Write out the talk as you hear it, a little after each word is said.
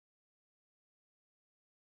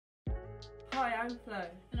Hi, I'm Flo.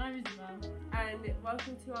 And I'm Isabel. And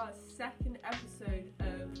welcome to our second episode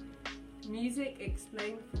of Music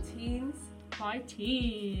Explained for Teens. By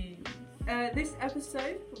teens. This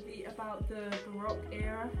episode will be about the Baroque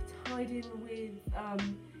era, tied in with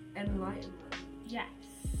Enlightenment. Yes.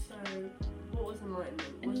 So, what was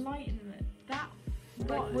Enlightenment? Enlightenment.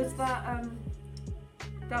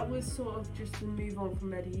 That was sort of just a move on from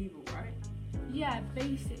medieval, right? Yeah,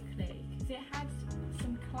 basically, because it had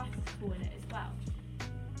some classical in it as well.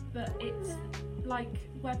 But it's like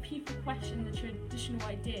where people question the traditional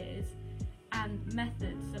ideas and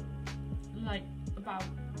methods of, like, about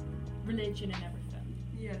religion and everything.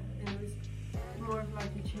 Yeah, it was more of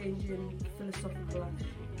like a change in philosophical attitude.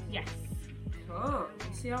 Yes. Oh,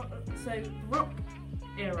 so Baroque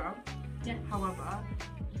era. Yeah. However,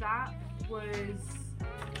 that was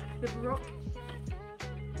the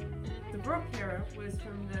Baroque era was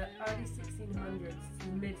from the early 1600s to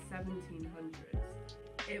the mid 1700s.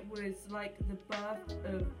 It was like the birth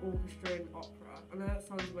of orchestra and opera. I know that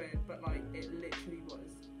sounds weird, but like it literally was.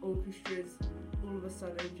 Orchestras all of a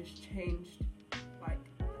sudden just changed like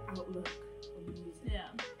the outlook on music.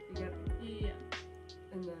 Yeah. You get it?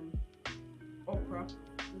 Yeah. And then opera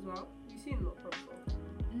as well. Have you seen an opera before?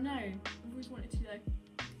 No, I've always wanted to though.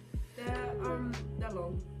 They're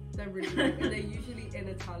long. They're really long, and they're usually in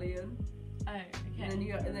Italian. Oh, okay. And then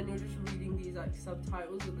you're just reading these like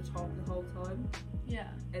subtitles at the top the whole time.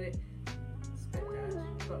 Yeah. And it's a bit dead,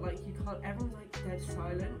 but like you can't. Everyone's like dead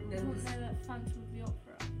silent. And then Wasn't there that Phantom of the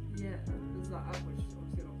Opera? yeah, there's that, which is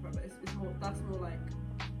obviously an opera, but it's more. That's more like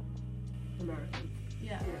American.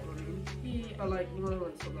 Yeah. You know what I mean? Yeah. But like the one I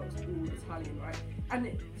went to, that was all Italian, right?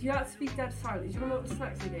 And you had to speak dead silent. Do you know what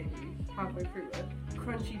snacks they gave you halfway through it?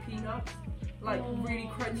 Crunchy peanuts. Like really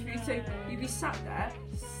crunchy. No. So you'd be sat there,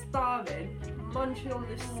 starving, munching on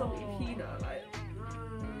this salty peanut, like,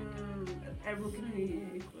 and everyone can hear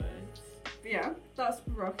you. But yeah, that's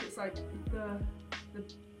Baroque. It's like the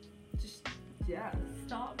just yeah.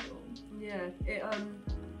 Start of it all. Yeah. It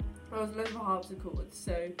there was loads of harpsichords.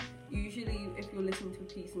 So usually, if you're listening to a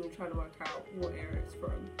piece and you're trying to work out what era it's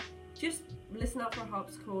from, just listen out for a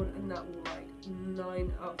harpsichord, and that will like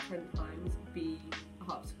 9 out of 10 times be a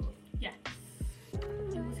harpsichord. Yes.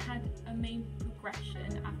 It had a main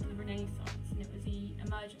progression after the Renaissance, and it was the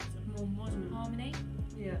emergence of more modern harmony.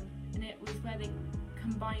 Yeah. And it was where they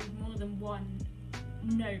combined more than one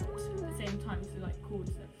note at the same time, so like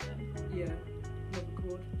chords and everything. Yeah. Love a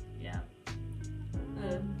chord. Yeah.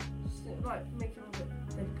 Just like make it a little bit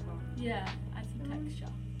thicker. Yeah, add some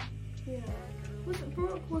texture. Yeah.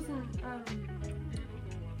 Baroque wasn't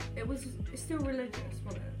it's still religious,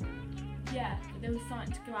 wasn't it? Yeah, but they were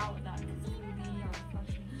starting to go out of that because of all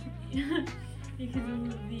Fashion. because of all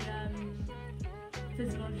the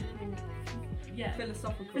physiological,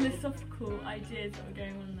 philosophical ideas that were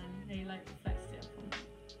going on then. They like reflected it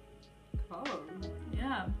upon. Calm.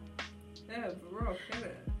 Yeah. Yeah, Baroque, isn't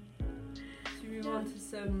it? Should we move on to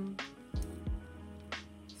some?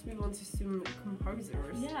 Let's move on to some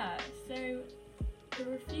composers. Yeah. So there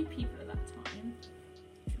were a few people at that time.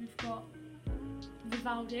 We've got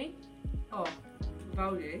Vivaldi. Oh,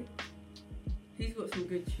 Vivaldi. He's got some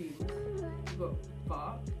good tunes. We've got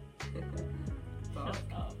Bach. Bach. Shut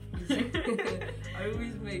up. I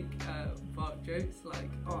always make Bach jokes like,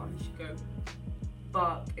 oh, you should go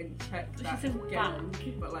Bach and check that She said again.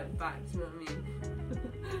 back. But like back, do you know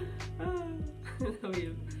what I mean? We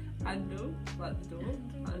have Handel, like the door.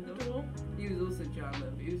 Handel. He was also German,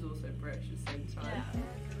 but he was also British at the same time. Yeah.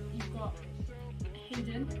 You've got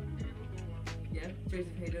Haydn. Yeah,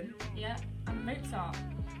 Joseph Haydn. Yeah. And Mozart.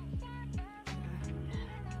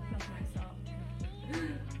 Love Mozart.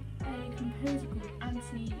 A composer called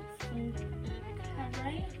Anthony Forcare, I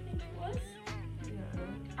think it was.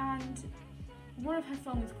 Yeah. And one of her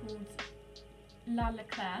songs called La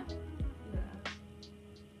Leclerc. Yeah.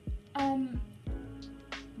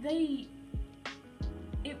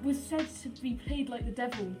 It was said to be played like the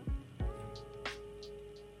devil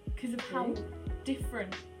because of how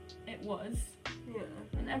different it was. Yeah.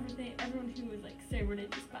 And everyone who was like so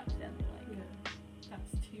religious back then were like,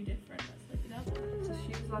 that's too different, that's like the devil. So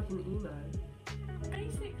she was like an emo.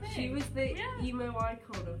 Basically. She was the emo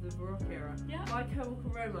icon of the Baroque era. Yeah. My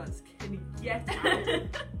Chemical Romance can get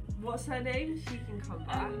out. What's her name? She can come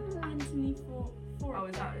back. Anthony Forcare. Oh,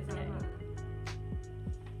 is that her?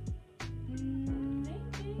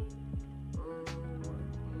 Maybe.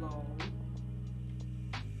 Lol.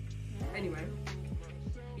 Anyway,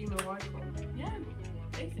 emo icon. Yeah,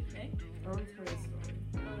 basically. I want to tell you a story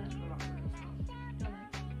about Mozart.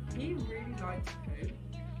 He really liked Pooh.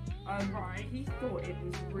 Right. He thought it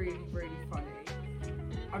was really, really funny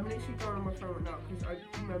I'm literally going on my phone right now because I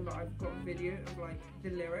remember I've got a video of like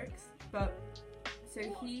the lyrics. But so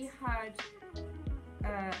he had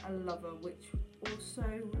a lover which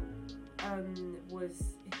also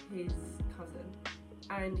was his cousin,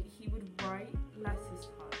 and he would write letters to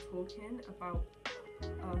her talking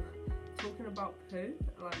about poo,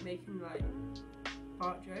 like making like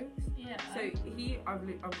fart jokes. Yeah. So I've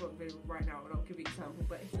got a video right now and I'll give you an example,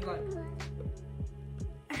 but he like,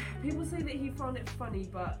 people say that he found it funny,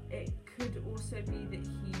 but it could also be that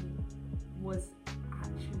he was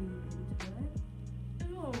actually into it.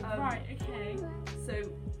 Oh, right, okay. So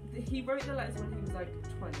he wrote the letters when he was like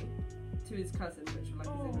 20 to his cousin, which were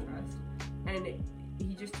like his interest, and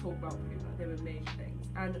he just talked about poo, like they were major things.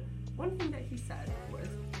 And one thing that he said was,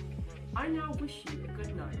 "I now wish you a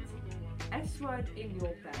good night. S-word in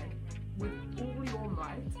your bed with all your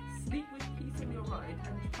might. Sleep with peace in your mind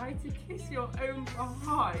and try to kiss your own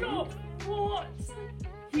behind." Stop! What?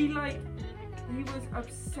 He was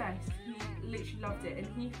obsessed. He literally loved it, and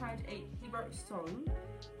he wrote a song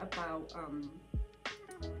about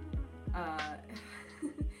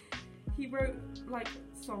he wrote like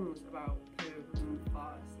songs about poo and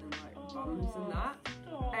farts and like bums and that.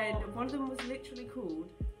 Stop. And one of them was literally called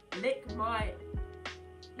 "Lick My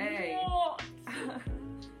A." What?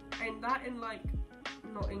 And that in like,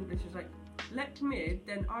 not English, is like, "Leck mir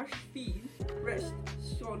den Arsch viel recht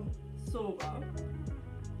schon sauber."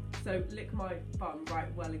 So lick my bum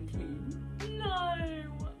right well and clean. No!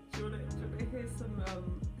 Do you want to hear some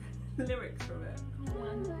lyrics from it? Come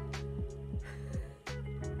on.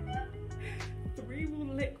 3 will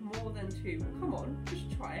lick more than 2. Come on,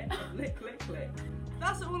 just try it. Lick, lick, lick.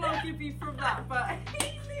 That's all I'll give you from that. But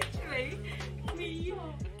he literally,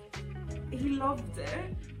 he loved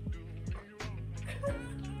it.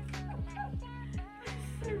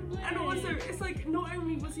 And also, it's like, not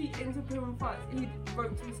only was he into poo and farts, he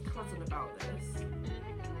wrote to his cousin about this.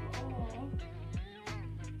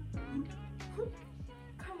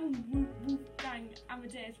 Come on, Wolfgang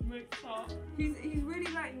Amadeus Mozart. He's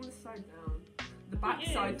really letting the side down. The back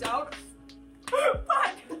He side is. down.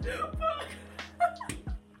 Back!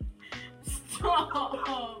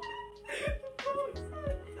 Stop!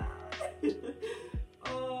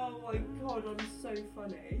 Oh my god, I'm so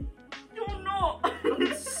funny. You're not!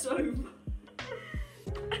 I'm so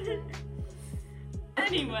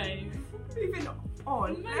Anyways. Moving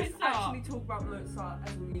on, let's Mozart. actually talk about Mozart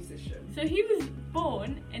as a musician. So he was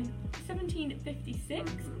born in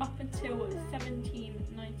 1756 up until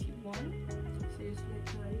 1791. So he's late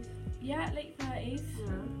 30s. Yeah, late 30s.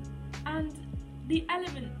 Yeah. And the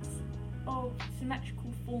elements of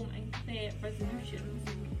symmetrical form and clear resolutions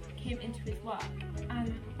came into his work,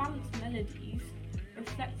 and balanced melodies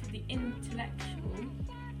reflected the intellectual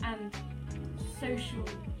and social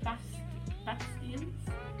bastions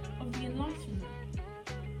of the Enlightenment.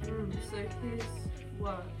 So his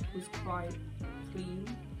work was quite clean,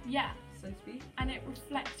 Yeah, so to speak. and it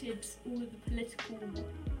reflected all of the political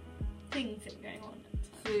things that were going on at the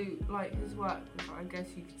time. So, like, his work, I guess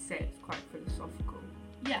you could say it's quite philosophical.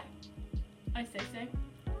 Yeah, I say so.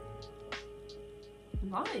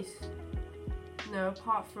 Nice. No,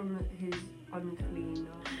 apart from his unclean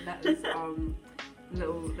letters,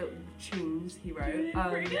 little tunes he wrote.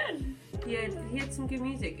 Pretty good. He had some good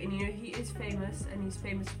music, and you know he is famous, and he's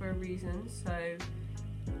famous for a reason. So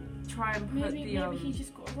try and put Maybe he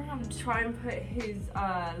just got around. try and put his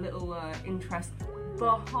little interest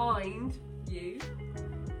behind you.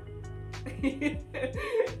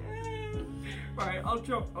 Right, I'll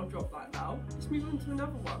drop that now. Let's move on to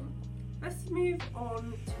another one. Let's move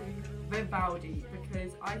on to Vivaldi,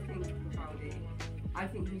 because I think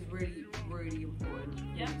he's really, really important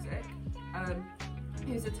in Yeah. music.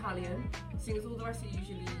 He's Italian, seeing as all the rest are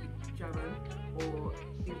usually German or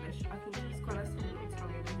English. I think it's quite nice to have an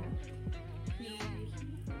Italian in here.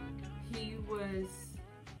 He was,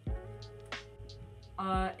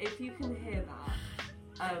 if you can hear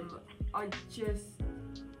that, I just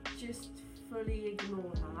fully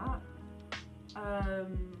ignore that.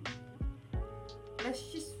 Let's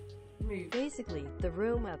just move. Basically, the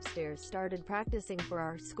room upstairs started practicing for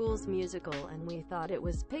our school's musical, and we thought it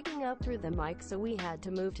was picking up through the mic, so we had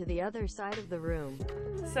to move to the other side of the room.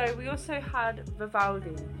 So we also had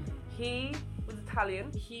Vivaldi. He was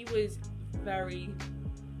Italian. He was very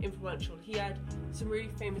influential. He had some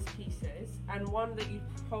really famous pieces, and one that you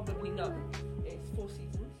probably know is Four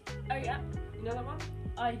Seasons. Oh yeah, You know that one?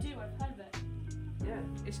 I do. I've heard of it. Yeah,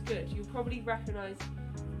 it's good. You'll probably recognise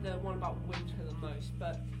the one about winter the most,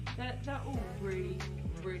 but they're all really,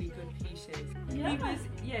 really good pieces. Yeah.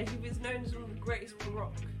 He was known as one of the greatest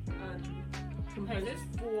Baroque composers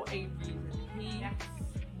for a reason.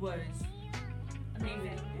 was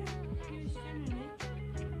Amazing. He was genuinely.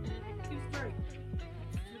 He was great.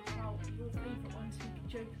 Talk about your favourite ones we could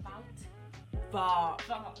joke about.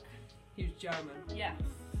 But he was German. Yes.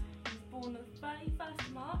 He was born on the 31st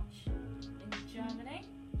of March in Germany.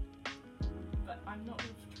 But I'm not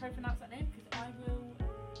going to try to pronounce that name because I will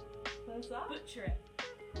butcher it.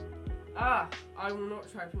 Ah, I will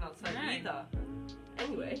not try to pronounce that No. either.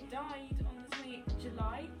 Anyway, He died on the 28th of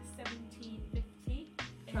July 1750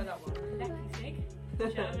 try that one. Leipzig,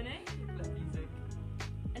 Germany. Leipzig.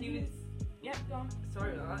 And He he was- was... Yep, go on.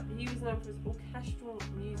 Sorry about that. He was known for his orchestral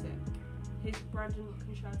music. His Brandon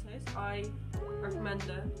concertos, I recommend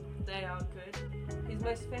them. They are good. His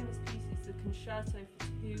most famous piece is the Concerto for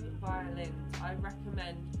 2 violins. I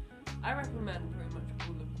recommend pretty much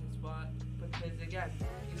all of his work because again,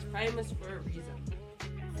 he's famous for a reason.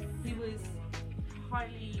 He was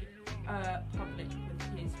highly public with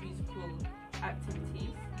his musical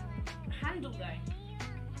activities. Handel though.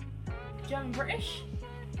 German British.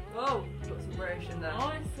 Oh, got some British in there.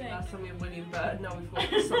 Honestly. Last time we had William Byrd, now we've got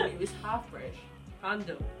somebody who was half British.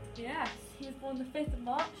 Handel. Yes, he was born the 5th of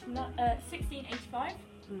March, 1685,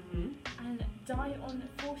 and died on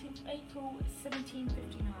 14th of April,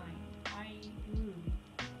 1759. I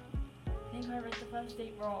think I read the first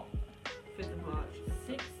date wrong. 5th of March.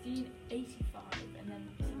 1685 and then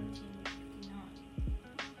 1759.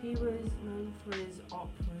 He was known for his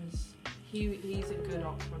operas. He's a good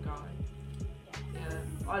opera guy. Yeah,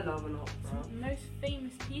 I love an opera. The most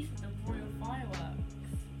famous piece of the Royal Fireworks.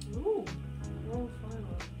 Ooh, Royal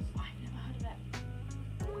Fireworks. I've never heard of it.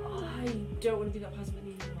 I don't want to be that person, but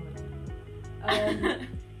neither do I.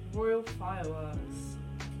 Royal Fireworks.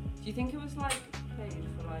 Do you think it was like played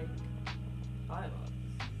for like fireworks?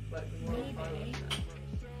 Like the Royal Maybe. Fireworks?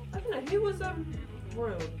 I don't know. Who was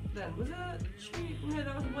royal then? Was it Tudor? No,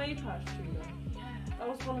 that was way past Tudor. Yeah. That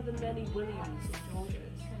was one of the many Williams or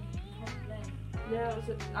Georges. Probably. Yeah, it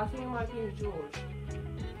was I think it might be a George.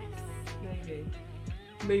 Maybe.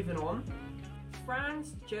 Moving on.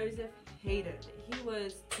 Franz Joseph Haydn. He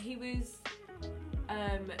was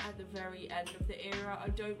at the very end of the era. I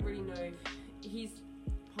don't really know if he's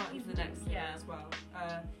part of the next era as well.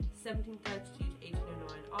 1732 to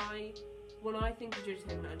 1809. When I think of Joseph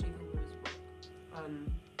Haydn, I do think of his rock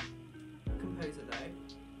composer though.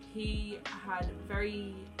 He had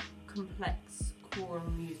very complex choral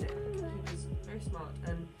music. He was very smart,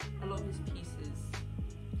 and a lot of his pieces.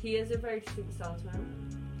 He has a very distinct style to him.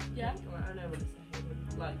 Yeah. Like, I know when it's a Haydn.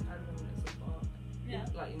 Like I know when it's a Bach. Yeah.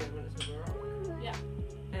 Like you know when it's a Baroque. Yeah.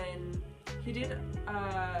 And he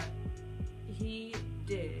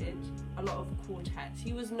did a lot of quartets.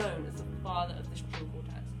 He was known as the father of the string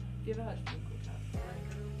quartets. Have you ever heard of string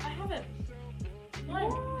quartets? I haven't. No.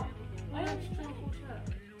 What? I have string quartet.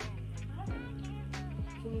 I haven't.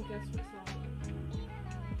 Can you guess what song?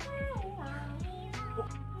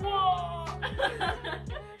 What?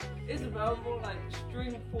 Isabel, more like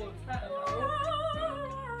string quartet.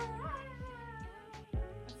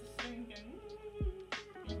 That's a string going.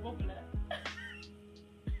 You wobble it.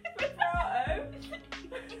 Vibrato.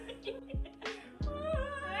 Do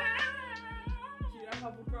you know how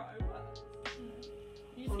vibrato works?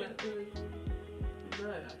 You On just it. No,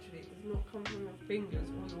 actually, it does not come from your fingers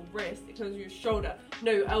or your wrist. It comes from your shoulder.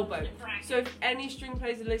 No, your elbow. So if any string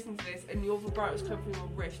players are listening to this and your vibratos come from your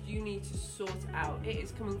wrist, you need to sort it out. It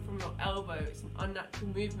is coming from your elbow. It's an unnatural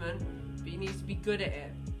movement, but you need to be good at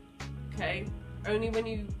it. Okay? Only when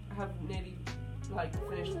you have nearly like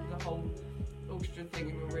finished the whole orchestra thing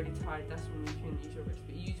and you're really tired, that's when you can use your wrist.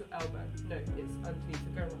 But you use your elbow. No, it's underneath.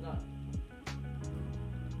 You're going like that.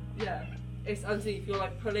 Yeah, it's underneath. You're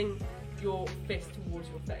like pulling your fist towards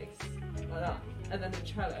your face, like that. And then the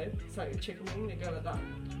cello, it's like a chicken wing, they go like that.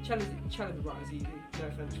 Cello vibrato is easy, no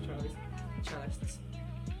offense to cellists.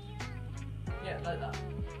 Yeah, like that.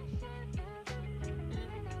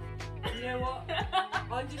 You know what?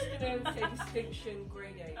 I'm just gonna say distinction,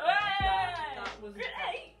 grade 8. That was Grade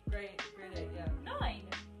 8? Grade 8, yeah. 9.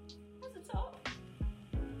 What's the top?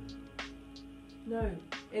 No,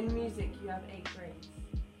 in music you have 8 grades.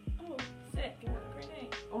 Oh, sick. Yeah. Grade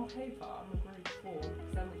 8. On paper, I'm a grade 4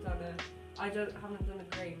 because I haven't done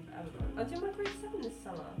a grade ever. I'm doing my grade 7 this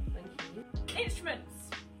summer. Thank you. Instruments.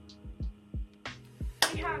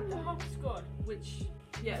 We have the harpsichord. Which,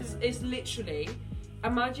 yes, it's literally.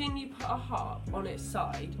 Imagine you put a harp on its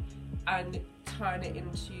side and turn it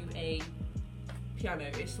into a piano.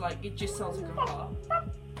 It's like it just sounds like a harp.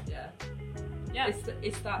 Yeah. Yeah.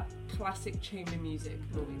 It's that classic chamber music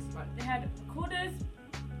noise. Like. They had recorders.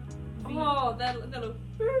 Oh, they're little.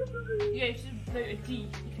 Yeah, you should play a D.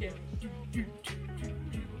 You can go.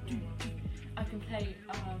 I can play play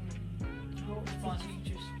what one you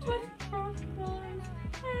just do? I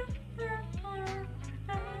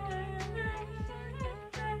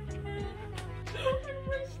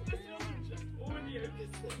wish this wasn't just audio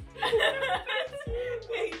because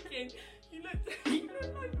thinking you look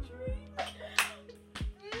like Dream.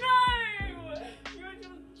 No! You're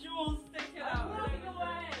just jaws sticking I'm out. running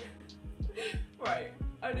away. Right,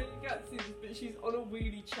 I know you can't see this, but she's on a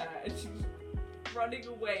wheelie chair and she's running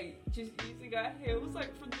away, just using her heels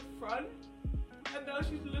like from the front. And now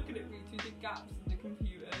she's looking at me through the gaps in the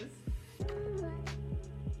computers.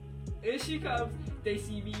 Here she comes. They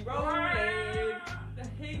see me rolling. The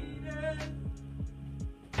haters.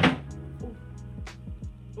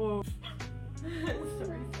 Oh.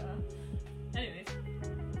 Sorry, sir. Anyways.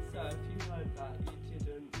 So if you heard that, you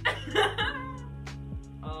didn't.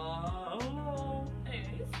 Oh.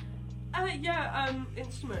 Anyways. Yeah,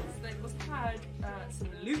 instruments. They also had some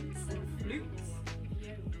lutes and flutes.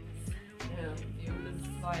 Yeah, violas,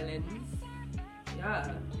 violins.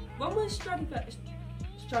 Yeah. One was Stradivarius.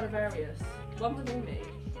 One was Amy.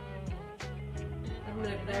 I don't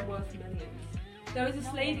know, but they're worth millions. There was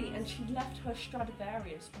this lady and she left her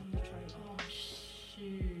Stradivarius on the train. Oh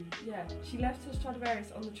shoot. Yeah, she left her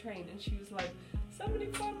Stradivarius on the train and she was like, somebody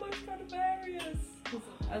find my Stradivarius!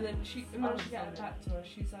 And then she managed to get it back to her.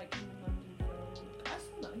 She's like in the London film. I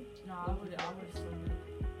saw them. No, I would have sold it.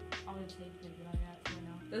 I would have taken it, but I actually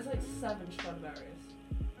now. There's like 7 Stradivarius.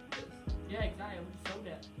 Yeah, exactly. I would have sold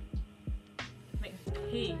it. Make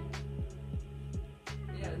pee.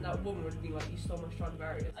 Yeah, and that woman would be like, you stole my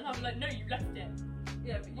Stradivarius. And I'd be like, no, you left it.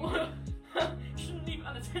 Yeah, but you shouldn't leave it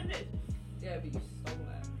unattended. Yeah, but you stole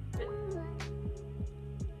it.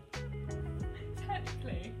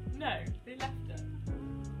 Technically, no, they left it.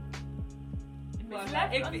 Well,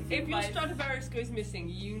 if your Stradivarius goes missing,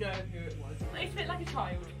 you know who it was. It's a bit like a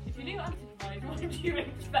child. If you leave it unsupervised, what do you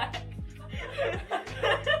expect?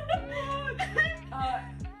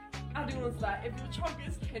 Adding on to that, if your child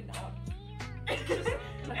gets kidnapped,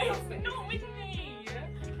 It's not with me.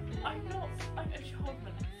 I'm not a child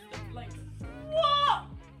molester. Like, what?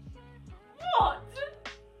 What?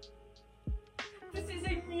 This is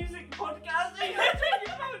a music podcast and you're talking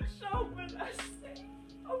about child molesting.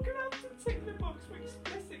 I'm gonna have to tick the box for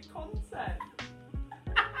explicit content.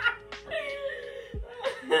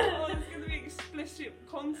 Oh, there's gonna be explicit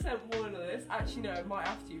content warning of this. Actually, no, I might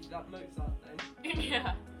have to for that Mozart thing.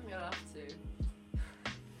 Yeah. I'm gonna have to.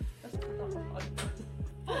 Let's put that on.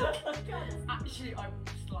 Actually, I will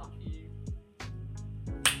slap you.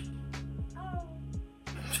 Oh.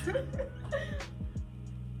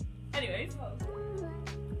 Anyways,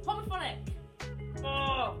 homophonic.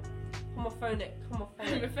 Oh. Homophonic.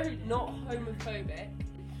 Not homophobic.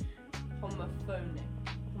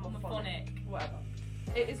 Homophonic. Whatever.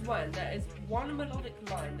 It is when there is one melodic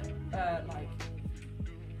line that,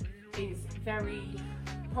 is very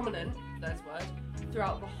prominent, there's a word,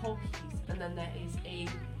 throughout the whole piece, and then there is a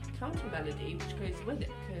counter melody which goes with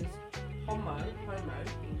it, because homo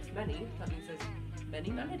means many, that means there's many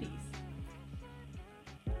melodies.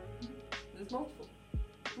 There's multiple.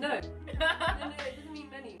 No, it doesn't mean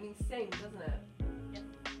many, it means same, doesn't it? Yep.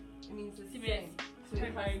 It means the So same. So it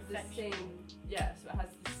has the homosexual. same, so it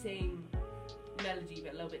has the same melody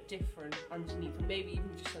but a little bit different underneath, and maybe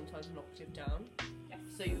even just sometimes an octave down. Yes.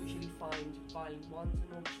 So you usually find violin 1s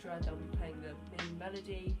in orchestra, they'll be playing the main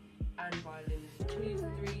melody, and violin 2s,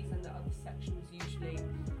 3s, and the other sections usually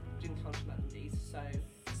doing counter melodies. So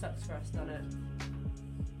sucks for us, done it.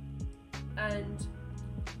 And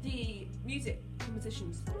the music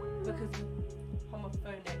compositions, because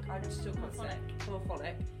homophonic, I just still can't say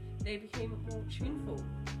homophonic, they became more tuneful,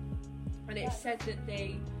 and it said that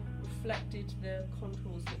they reflected the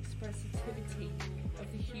contours and expressivity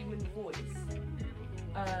of the human voice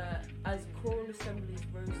as choral assemblies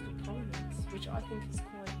rose to prominence, which I think is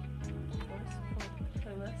quite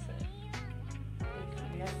poetic.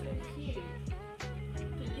 That's so cute.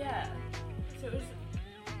 But yeah, so it was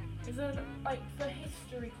like for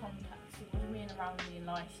history context, it was being around the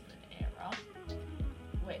Enlightenment era,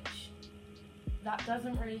 which that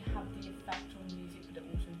doesn't really have the effect on music, but it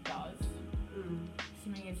also does.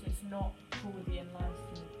 Assuming it's not called the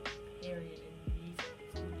Enlightenment period in music,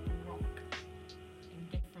 it's called rock in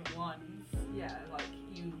different ones. Yeah, like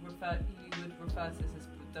you would refer to this as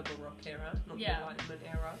the Baroque Era, not the Enlightenment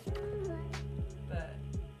era. But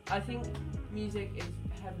I think music is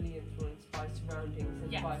heavily influenced by surroundings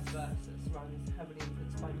and vice versa. Surroundings are heavily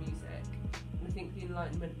influenced by music. And I think the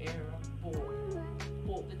Enlightenment era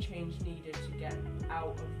brought the change needed to get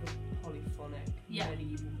out of the polyphonic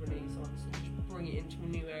medieval Renaissance and just bring it into a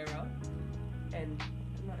new era. And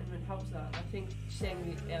Enlightenment helps that. I think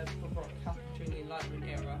saying the Baroque happened during the Enlightenment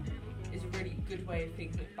era is a really good way of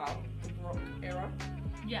thinking about the Baroque era.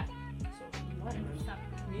 Yeah. Sort of Enlightenment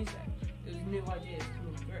music. There was new ideas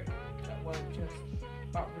coming through that weren't just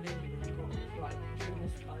about religion and God. Like during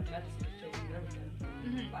this time, medicine was changing and everything.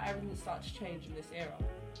 Mm-hmm. Like everything started to change in this era.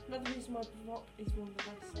 Another reason why Baroque is one of the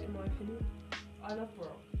best, in my opinion. I love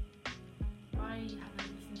Baroque. I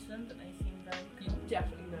haven't listened to them, but they seem very You cool.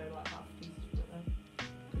 definitely know like half the pieces from it though,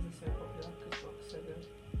 because they're so popular. Because Baroque's so good.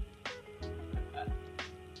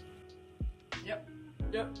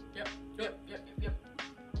 Yep.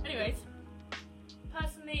 Anyways,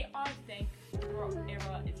 personally, I think the Baroque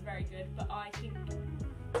era is very good, but I think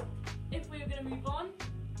if we were going to move on,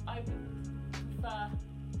 I would prefer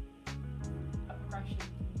a progression to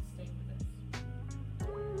stay with this.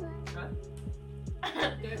 Right?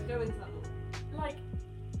 Go into that more. Like,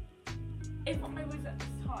 if I was at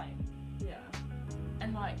this time, Yeah.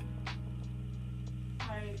 and like,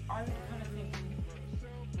 I would kind of think,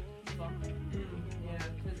 move on. Yeah,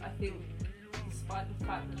 because I think despite the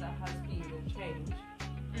fact that there has been a change,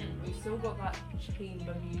 we've still got that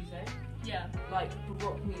chamber music. Yeah, Like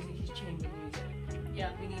Baroque music is chamber music. yeah,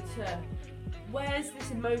 We need to. Where's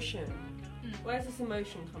this emotion? Where's this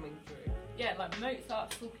emotion coming through? yeah. Like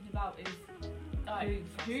Mozart's talking about is like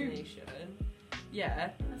Food fascination. Yeah.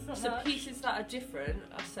 That's not So much. pieces that are different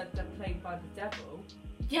are said they're played by the devil.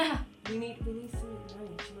 Yeah, We need something new.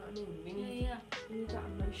 Do you know what I mean? yeah, We need that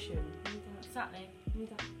emotion. We need that. exactly. We need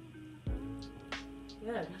that.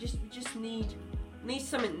 Yeah. We just need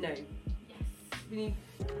something new. Yes, We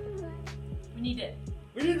need it.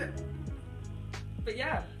 it. But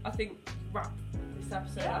yeah, I think wrap this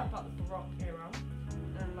episode up about the Baroque era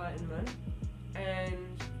and Enlightenment, and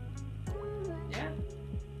yeah,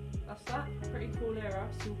 that's that. Pretty cool era.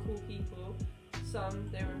 Some cool people. Some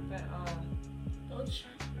they were a bit dodge,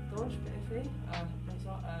 bit iffy.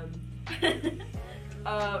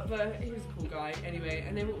 But he was a cool guy anyway,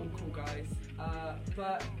 and they were all cool guys.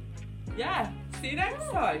 But yeah, see you next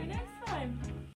time. See you next time.